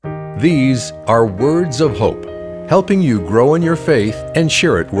These are Words of Hope, helping you grow in your faith and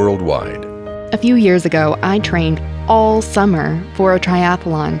share it worldwide. A few years ago, I trained all summer for a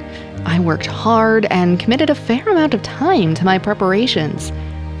triathlon. I worked hard and committed a fair amount of time to my preparations.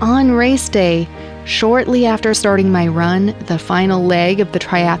 On race day, shortly after starting my run, the final leg of the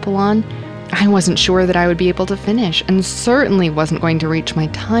triathlon, I wasn't sure that I would be able to finish and certainly wasn't going to reach my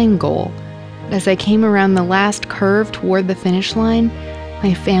time goal. As I came around the last curve toward the finish line,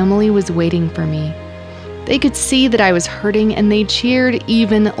 my family was waiting for me. They could see that I was hurting and they cheered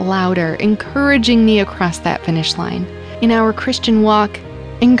even louder, encouraging me across that finish line. In our Christian walk,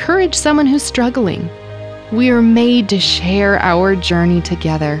 encourage someone who's struggling. We are made to share our journey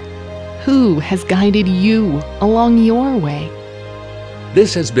together. Who has guided you along your way?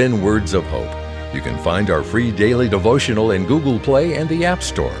 This has been Words of Hope. You can find our free daily devotional in Google Play and the App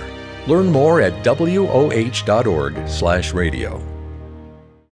Store. Learn more at woh.org/radio.